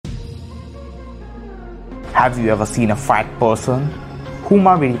Have you ever seen a fat person? Whom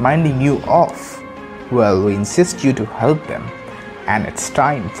are we reminding you of? Well, we insist you to help them, and it's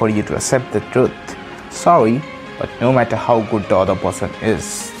time for you to accept the truth. Sorry, but no matter how good the other person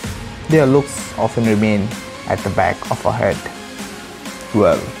is, their looks often remain at the back of our head.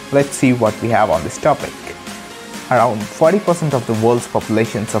 Well, let's see what we have on this topic. Around 40% of the world's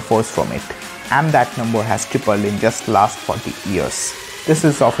population suffers from it, and that number has tripled in just last 40 years. This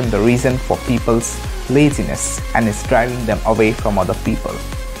is often the reason for people's laziness and is driving them away from other people.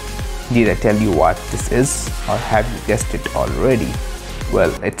 Did I tell you what this is, or have you guessed it already?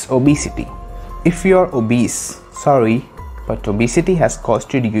 Well, it's obesity. If you're obese, sorry, but obesity has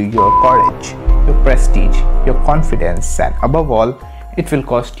costed you your courage, your prestige, your confidence, and above all, it will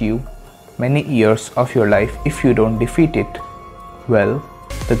cost you many years of your life if you don't defeat it. Well,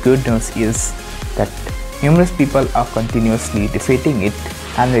 the good news is that numerous people are continuously defeating it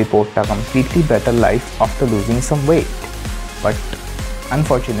and report a completely better life after losing some weight. But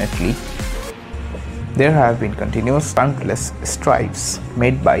unfortunately, there have been continuous countless strives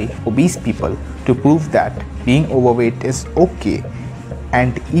made by obese people to prove that being overweight is okay,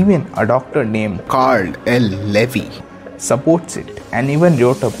 and even a doctor named Carl L. Levy supports it and even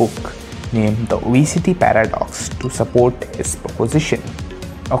wrote a book named The Obesity Paradox to support his proposition.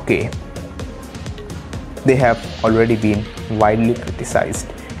 Okay, they have already been widely criticized,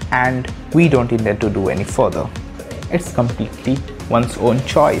 and we don't intend to do any further. It's completely one's own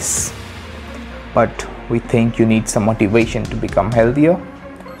choice. But we think you need some motivation to become healthier.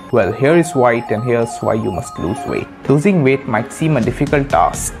 Well, here is why, and here's why you must lose weight. Losing weight might seem a difficult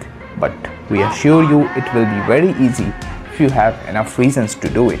task, but we assure you it will be very easy if you have enough reasons to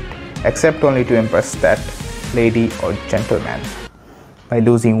do it, except only to impress that lady or gentleman. By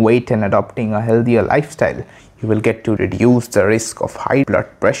losing weight and adopting a healthier lifestyle, you will get to reduce the risk of high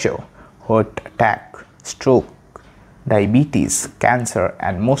blood pressure, heart attack, stroke, diabetes, cancer,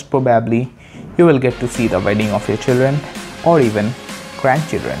 and most probably, you will get to see the wedding of your children or even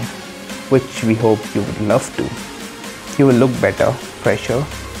grandchildren, which we hope you would love to. You will look better, fresher,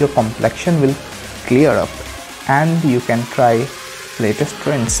 your complexion will clear up, and you can try latest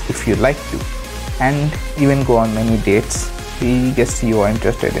trends if you like to, and even go on many dates. We guess you are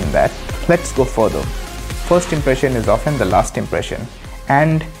interested in that. Let's go further. First impression is often the last impression,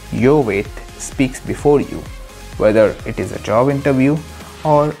 and your weight speaks before you, whether it is a job interview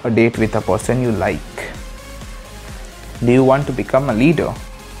or a date with a person you like. Do you want to become a leader?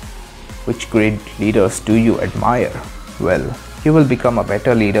 Which great leaders do you admire? Well, you will become a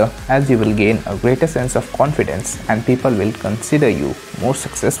better leader as you will gain a greater sense of confidence and people will consider you more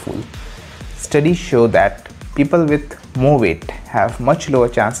successful. Studies show that people with more weight have much lower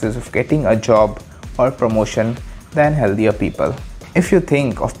chances of getting a job or promotion than healthier people. If you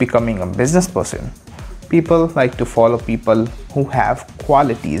think of becoming a business person, people like to follow people who have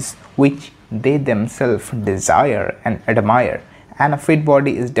qualities which they themselves desire and admire, and a fit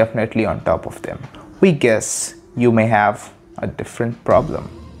body is definitely on top of them. We guess you may have a different problem.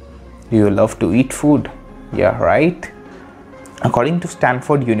 Do you love to eat food? Yeah, right? According to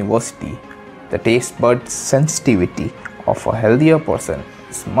Stanford University, the taste buds sensitivity of a healthier person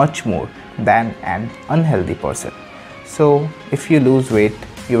is much more than an unhealthy person. So if you lose weight,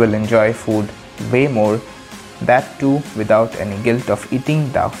 you will enjoy food way more, that too without any guilt of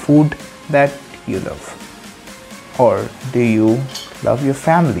eating the food that you love. Or do you love your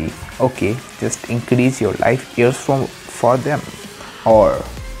family? Okay, just increase your life years for them. Or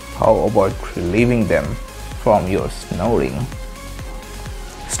how about relieving them from your snoring?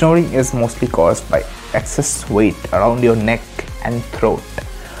 Snoring is mostly caused by excess weight around your neck and throat.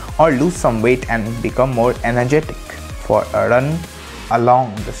 Or lose some weight and become more energetic for a run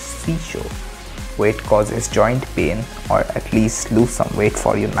along the seashore. Weight causes joint pain, or at least lose some weight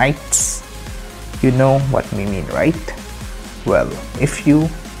for your nights. You know what we mean, right? Well, if you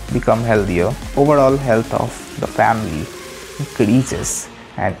become healthier, overall health of the family increases,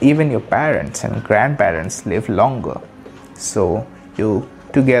 and even your parents and grandparents live longer. So you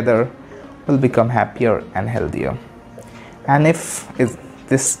together will become happier and healthier. And if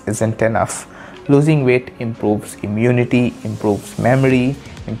this isn't enough, losing weight improves immunity, improves memory,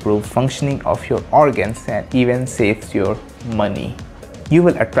 improves functioning of your organs, and even saves your money. You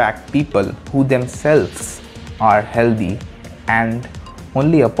will attract people who themselves are healthy, and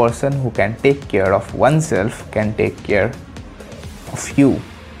only a person who can take care of oneself can take care of you.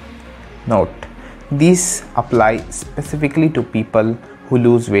 Note, these apply specifically to people who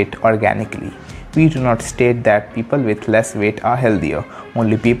lose weight organically. We do not state that people with less weight are healthier.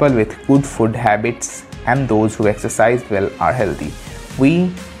 Only people with good food habits and those who exercise well are healthy.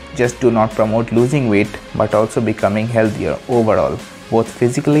 We just do not promote losing weight but also becoming healthier overall, both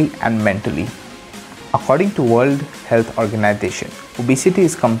physically and mentally. According to World Health Organization, obesity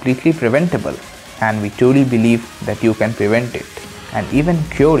is completely preventable, and we truly believe that you can prevent it and even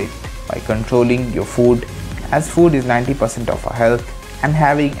cure it by controlling your food, as food is 90% of our health, and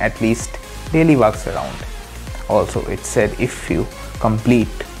having at least daily walks around. Also, it said if you complete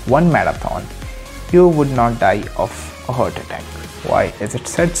one marathon, you would not die of a heart attack. Why is it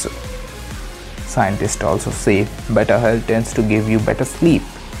said so? Scientists also say better health tends to give you better sleep.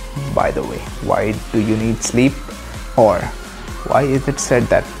 By the way, why do you need sleep? Or why is it said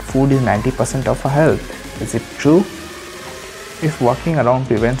that food is 90% of our health? Is it true? If walking around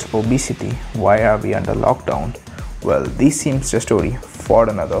prevents obesity, why are we under lockdown? Well, this seems a story for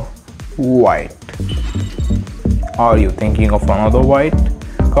another white. Are you thinking of another white?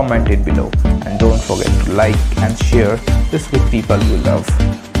 Comment it below, and don't forget to like and share this with people you love.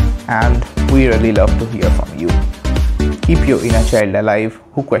 And we really love to hear from you. Keep your inner child alive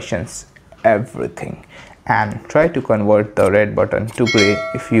who questions everything, and try to convert the red button to grey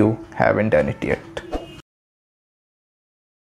if you haven't done it yet.